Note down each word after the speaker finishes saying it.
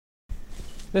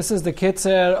This is the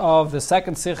Kitzer of the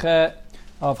second Siche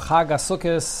of Chag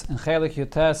HaSukkos in Chelik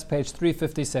Yutes, page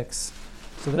 356.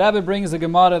 So the Rebbe brings a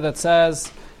Gemara that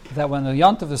says that when the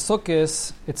Yont of the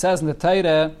Sukkos, it says in the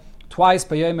Torah twice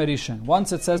B'yom Rishon.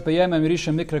 Once it says B'yom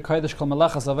Rishon Mikra Kodesh Kol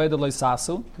Melechas Aveda Lo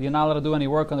Yisasu. You're not allowed to do any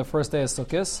work on the first day of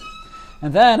Sukkos.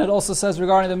 And then it also says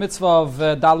regarding the mitzvah of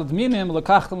Daled Minim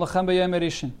Lekachtem Lechem B'yom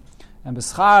Rishon. And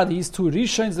B'schar, these two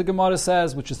Rishons, the Gemara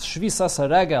says, which is Shvisas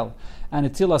HaRegel and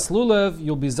Etilas Lulav,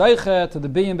 you'll be Zayche to the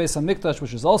Biyim Beis HaMikdash,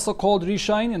 which is also called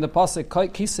Rishon, in the Pasuk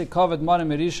Kisei Kaved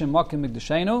Marim Rishon Makim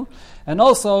Mikdashenu, and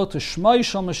also to Shmoi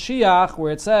Shal Mashiach,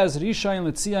 where it says Rishon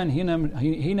L'tzion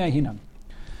Hinam.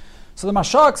 So the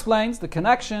Mashal explains the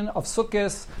connection of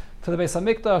Sukkos to the Beis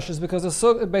HaMikdash is because the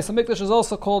Beis HaMikdash is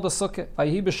also called a Sukkah,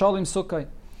 Vayhi B'Shalim Sukkah.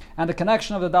 And the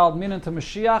connection of the Daled Minim to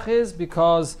Mashiach is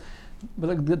because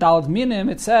the Daled Minim,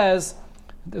 it says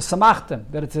Samachtem,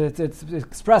 that it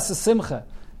expresses Simcha.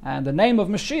 And the name of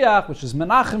Mashiach, which is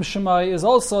Menachem Shemai, is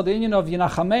also the union of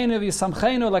Yinachameinu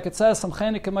v'Yisamcheinu, like it says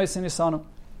Samcheinu K'maisin Yisanu.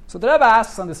 So the Rebbe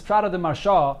asks on this Prat of the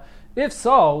Marsha, if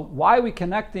so, why are we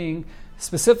connecting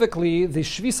specifically the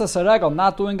Shvisas HaRegel,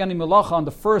 not doing any melacha on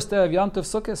the first day of Yom Tov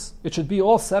Sukkos? It should be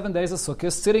all 7 days of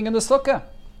Sukkos sitting in the Sukkah.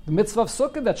 The mitzvah of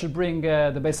Sukkah that should bring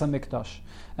the Beis HaMikdash.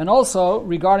 And also,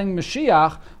 regarding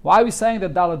Mashiach, why are we saying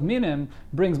that Daled Minim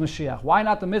brings Mashiach? Why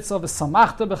not the mitzvah of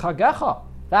Samachta B'Chagecha?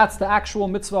 That's the actual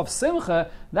mitzvah of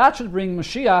Simcha. That should bring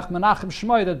Mashiach, Menachem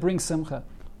Shmoi, that brings Simcha.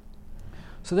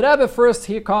 So the Rebbe first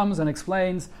here comes and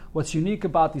explains what's unique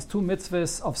about these two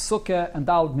mitzvahs of Sukkah and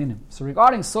Daled Minim. So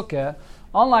regarding Sukkah,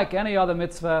 unlike any other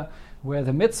mitzvah, where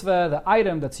the mitzvah, the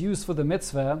item that's used for the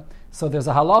mitzvah, so there's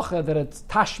a halacha that it's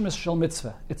tashmis shel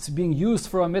mitzvah. It's being used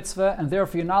for a mitzvah, and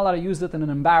therefore you're not allowed to use it in an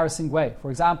embarrassing way. For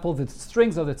example, the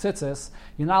strings of the tzitzis,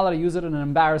 you're not allowed to use it in an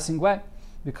embarrassing way,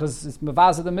 because it's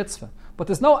mevazah the mitzvah. But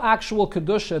there's no actual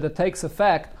kedusha that takes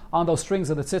effect on those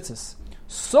strings of the tzitzis.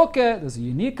 Sukkah, there's a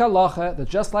unique halacha that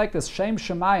just like there's shem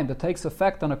shemayim that takes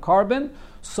effect on a carbon,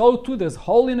 so too there's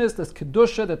holiness, there's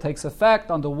kedusha that takes effect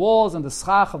on the walls and the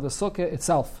schach of the sukkah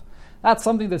itself. That's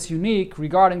something that's unique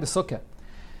regarding the sukkah.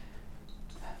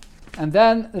 And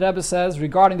then the Rebbe says,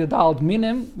 regarding the Daled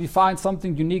Minim, we find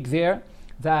something unique there,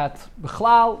 that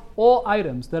b'chlal, all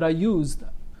items that are used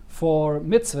for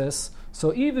mitzvahs,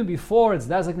 so even before it's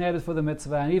designated for the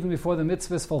mitzvah, and even before the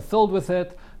mitzvah is fulfilled with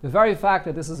it, the very fact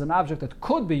that this is an object that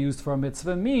could be used for a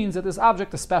mitzvah means that this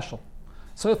object is special.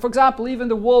 So, for example, even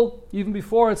the wool, even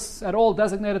before it's at all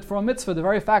designated for a mitzvah, the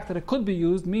very fact that it could be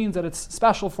used means that it's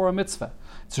special for a mitzvah.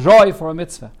 It's roi for a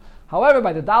mitzvah. However,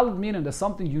 by the Daled Minim, there's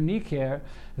something unique here,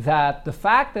 that the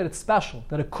fact that it's special,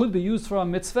 that it could be used for a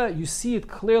mitzvah, you see it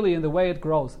clearly in the way it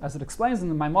grows. As it explains in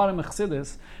the Maimarim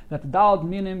Chassidus, that the Daled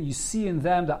Minim, you see in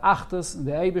them the Achdus and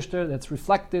the Eibishter that's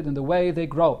reflected in the way they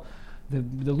grow. The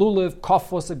lulav,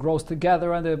 kofos, it grows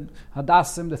together, and the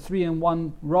hadassim, the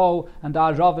 3-in-1 row, and the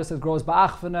aravis, it grows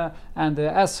ba'achvena, and the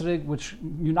esrig, which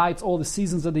unites all the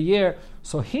seasons of the year.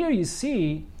 So here you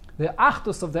see the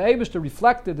achdus of the Eibishter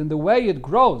reflected in the way it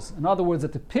grows. In other words,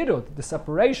 that the pirut, the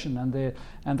separation, and the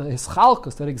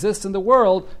hischalkus that exists in the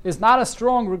world is not as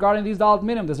strong regarding these Daled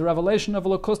Minim. There's a revelation of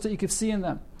Elokus that you could see in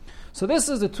them. So this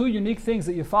is the two unique things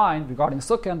that you find regarding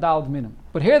Sukkah and Daled Minim.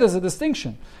 But here there's a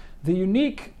distinction. The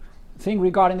unique thing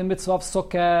regarding the mitzvah of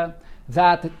Sukkah,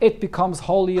 that it becomes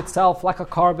holy itself like a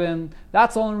carbon,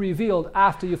 that's only revealed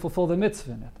after you fulfill the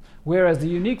mitzvah in it. Whereas the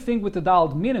unique thing with the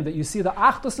Daled Minim, that you see the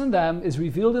achdus in them, is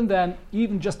revealed in them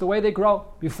even just the way they grow,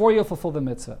 before you fulfill the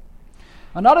mitzvah.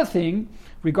 Another thing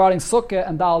regarding Sukkah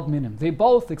and Daled Minim, they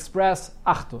both express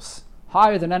achdus,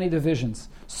 higher than any divisions.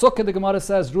 Sukkah, the Gemara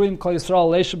says, Ruim Kol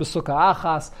Yisrael Leisha B'Sukkah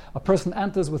Achas, a person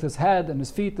enters with his head and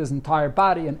his feet, his entire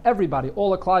body, and everybody, all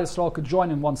the Klal Yisrael could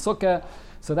join in one Sukkah.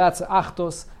 So that's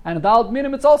achdus. And in Daled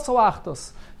Minim, it's also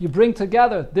achdus. You bring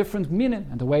together different minim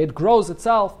and the way it grows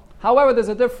itself. However, there's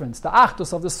a difference. The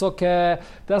achdus of the Sukkah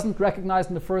doesn't recognize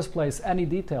in the first place any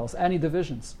details, any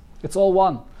divisions. It's all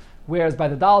one. Whereas by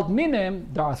the Daled Minim,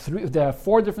 there are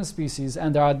 4 different species,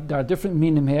 and there are different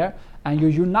minim here, and you're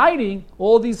uniting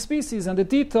all these species and the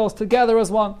details together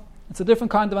as one. It's a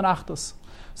different kind of an achdus.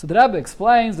 So the Rebbe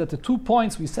explains that the 2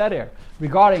 points we said here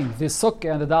regarding the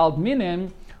Sukkah and the Daled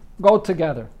Minim go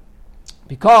together.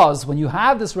 Because when you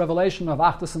have this revelation of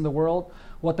achdus in the world,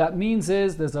 what that means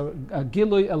is there's a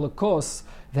Gilui Elokus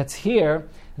that's here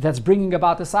that's bringing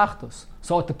about this achdus.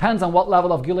 So it depends on what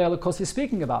level of Gilui Elokus you're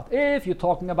speaking about. If you're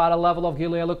talking about a level of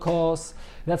Gilui Elokus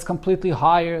that's completely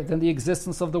higher than the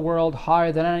existence of the world,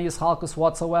 higher than any Yishalkus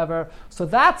whatsoever, so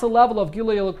that's a level of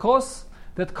Gilui Elokus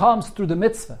that comes through the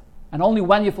mitzvah. and only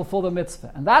when you fulfill the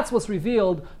mitzvah. And that's what's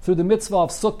revealed through the mitzvah of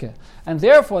Sukkah. And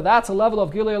therefore, that's a level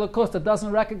of Gilui Elokus that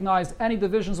doesn't recognize any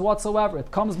divisions whatsoever.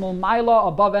 It comes Milmaila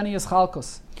above any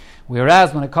Ischalkus.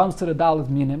 Whereas when it comes to the Daled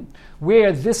Minim,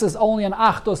 where this is only an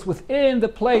Achtos within the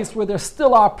place where there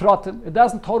still are Pratim, it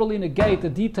doesn't totally negate the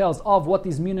details of what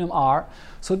these Minim are.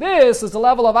 So this is the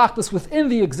level of Achtos within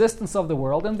the existence of the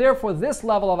world, and therefore this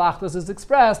level of Achtos is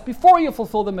expressed before you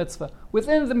fulfill the mitzvah,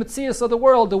 within the Metzias of the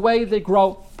world, the way they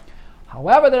grow.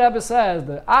 However, the Rebbe says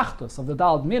the Achtos of the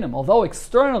Daled Minim, although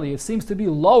externally it seems to be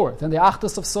lower than the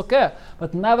Achtos of Sukkah,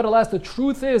 but nevertheless the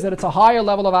truth is that it's a higher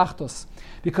level of Achtos.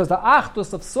 Because the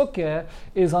Achtos of Sukkah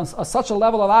is on such a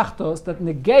level of Achtos that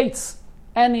negates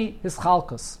any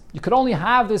Hischalkus. You could only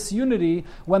have this unity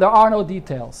when there are no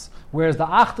details. Whereas the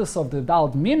Achtos of the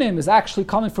Daled Minim is actually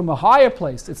coming from a higher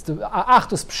place. It's the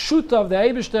Achtos Pshuta of the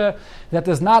Eibishter that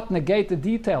does not negate the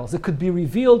details. It could be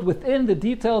revealed within the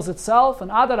details itself,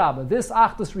 and Adarabah, this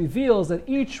Achtos reveals that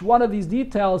each one of these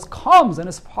details comes and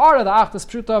is part of the Achtos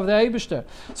Pshuta of the Eibishter.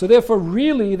 So therefore,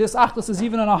 really, this Achtos is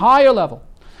even on a higher level.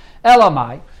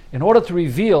 Elamai, in order to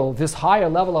reveal this higher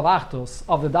level of Achtos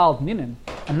of the Daled Minim,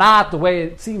 and not the way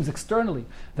it seems externally,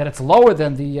 that it's lower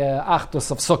than the Achtos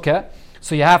of Sukkah,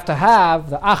 so you have to have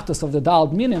the Achtos of the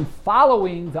Daled Minim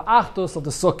following the Achtos of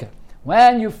the Sukkah.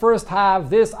 When you first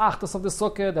have this Achtos of the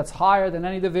Sukkah that's higher than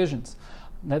any divisions,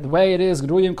 the way it is,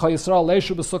 Gruyim Kol Yisrael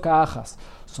Leishu B'Sukkah Achas.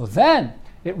 So then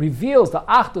it reveals the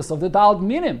Achtos of the Daled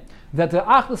Minim, that the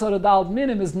Achdos of the Daled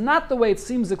Minim is not the way it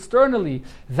seems externally,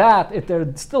 that there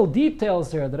are still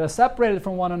details there that are separated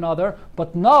from one another,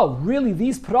 but no, really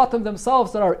these Pratim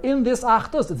themselves that are in this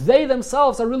Achdos, they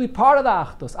themselves are really part of the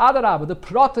Achdos. Adarabah, the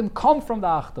Pratim come from the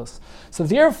Achdos. So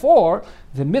therefore,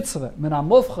 the mitzvah, min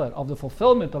ha-mufcher, of the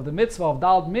fulfillment of the mitzvah of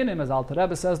Daled Minim, as Alter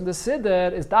Rebbe says in the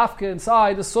Siddur, is dafke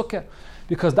inside the Sukkah.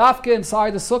 Because dafke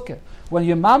inside the Sukkah, when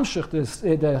you mamshich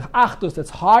the Achdus that's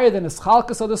higher than the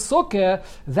Schalkus of the Sukkah,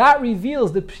 that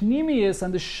reveals the pnimius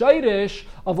and the shayrish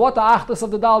of what the Achdus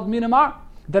of the Daled Minim are.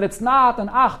 That it's not an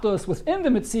Achdus within the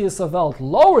Metzias of Welt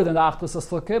lower than the Achdus of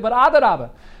Sukkah, but Adarabah.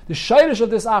 The shayrish of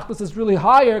this Achdus is really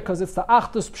higher because it's the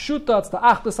Achdus Pshuta, it's the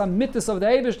Achdus Amitis of the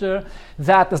Eibishter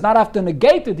that does not have to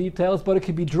negate the details, but it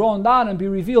can be drawn down and be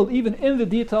revealed even in the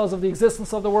details of the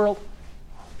existence of the world.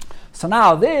 So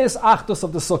now this Achdus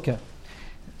of the Sukkah,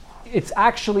 it's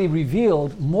actually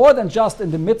revealed more than just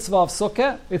in the mitzvah of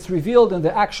Sukkah, it's revealed in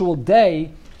the actual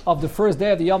day of the first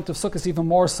day of the Yom Tov Sukkah, even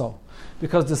more so.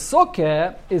 Because the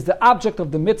Sukkah is the object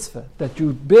of the mitzvah that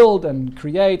you build and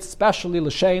create, especially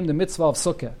l'shem, the mitzvah of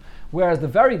Sukkah. Whereas the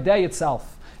very day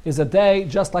itself is a day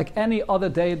just like any other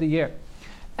day of the year.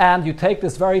 And you take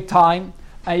this very time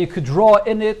and you could draw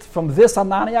in it from this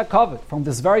Anani HaKavod, from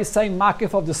this very same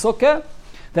makif of the Sukkah,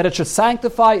 that it should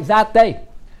sanctify that day.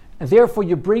 And therefore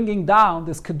you're bringing down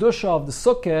this Kedusha of the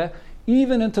Sukkah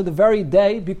even into the very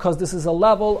day, because this is a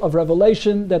level of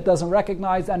revelation that doesn't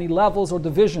recognize any levels or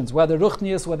divisions, whether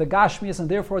Ruchnius, whether Gashmius, and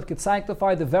therefore it could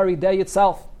sanctify the very day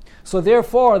itself. So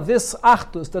therefore this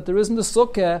Achdus that there is in the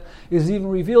Sukkah is even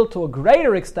revealed to a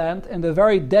greater extent in the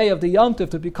very day of the Yom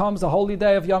Tov that becomes the holy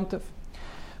day of Yom Tov.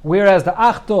 Whereas the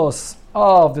Achdus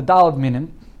of the Daled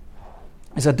Minim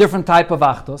is a different type of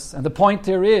Achdus, and the point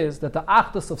here is that the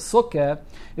Achdus of Sukkah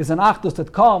is an Achdus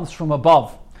that comes from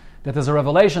above, that is a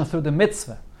revelation through the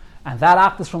mitzvah. And that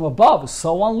Achdus from above is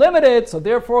so unlimited, so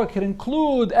therefore it could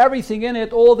include everything in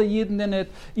it, all the Yidden in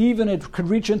it, even it could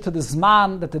reach into the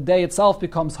Zman, that the day itself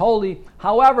becomes holy.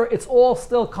 However, it's all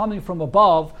still coming from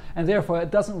above, and therefore it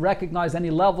doesn't recognize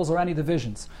any levels or any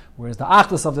divisions. Whereas the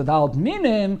Achdus of the Daled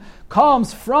Minim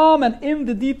comes from and in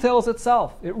the details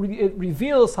itself. It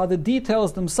reveals how the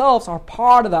details themselves are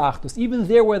part of the Achdus. Even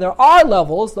there where there are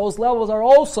levels, those levels are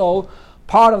also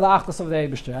part of the Achdus of the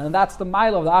Eibishter, and that's the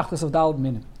mile of the Achdus of Daled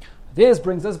Minim. This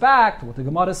brings us back to what the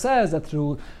Gemara says, that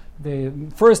through the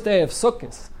first day of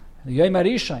Sukkot, the Yom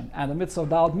HaRishon, and the mitzvah of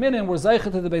Daled Minim, we're zeicher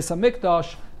to the Beis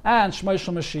HaMikdash and Shmei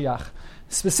Shel Mashiach.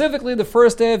 Specifically the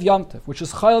first day of Yom Tov, which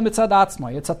is Chayil Mitzad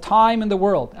Atzmai. It's a time in the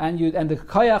world, and the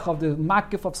koyach of the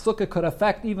makif of Sukkah could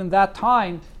affect even that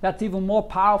time. That's even more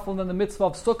powerful than the mitzvah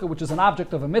of Sukkah, which is an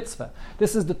object of a mitzvah.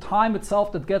 This is the time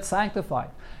itself that gets sanctified.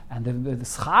 And the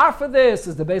schar for this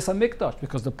is the Beis HaMikdash,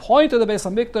 because the point of the Beis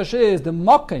HaMikdash is the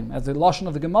mokim, as the lashon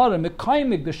of the Gemara,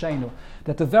 mekayim mikdashenu,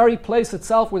 that the very place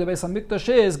itself where the Beis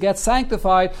HaMikdash is gets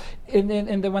sanctified when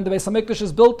the Beis HaMikdash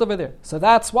is built over there. So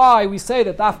that's why we say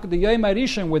that after the Yom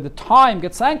HaRishon, where the time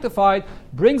gets sanctified,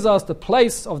 brings us the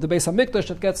place of the Beis HaMikdash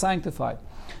that gets sanctified.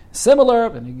 Similar,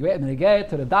 when you get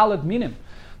to the Daled Minim,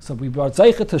 so we are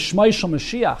zeicher to Shmei Shel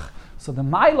Mashiach. So the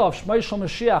Maila of Shmoi Shel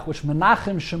Mashiach, which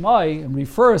Menachem Shemai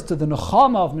refers to the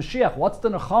Nechama of Mashiach. What's the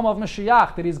Nechama of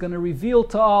Mashiach? That he's going to reveal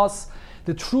to us.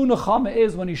 The true Nechama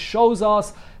is when he shows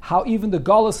us how even the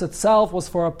Golus itself was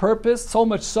for a purpose, so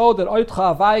much so that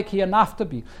Oitcha Avai Ki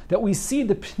Anaftabi, that we see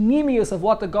the pnimius of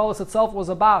what the Golus itself was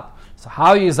about. So how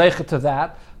are you zeichet to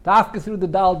that? Dafka through the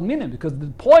Daled Minim, because the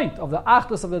point of the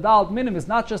Achdus of the Daled Minim is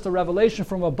not just a revelation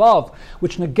from above,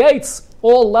 which negates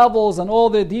all levels and all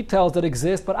the details that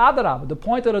exist, but Adarab. The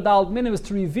point of the Daled Minim is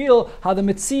to reveal how the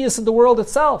Metzius in the world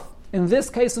itself, in this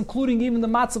case including even the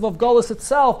Matzav of Golus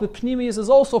itself, the Pnimius is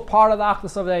also part of the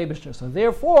Achdus of the Eibishter. So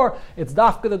therefore, it's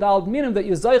Dafka the Daled Minim that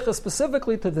you zeicha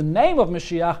specifically to the name of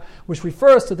Mashiach, which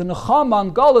refers to the Nechama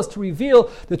on Golus to reveal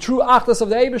the true Achdus of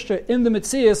the Eibishter in the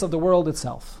Metzius of the world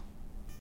itself.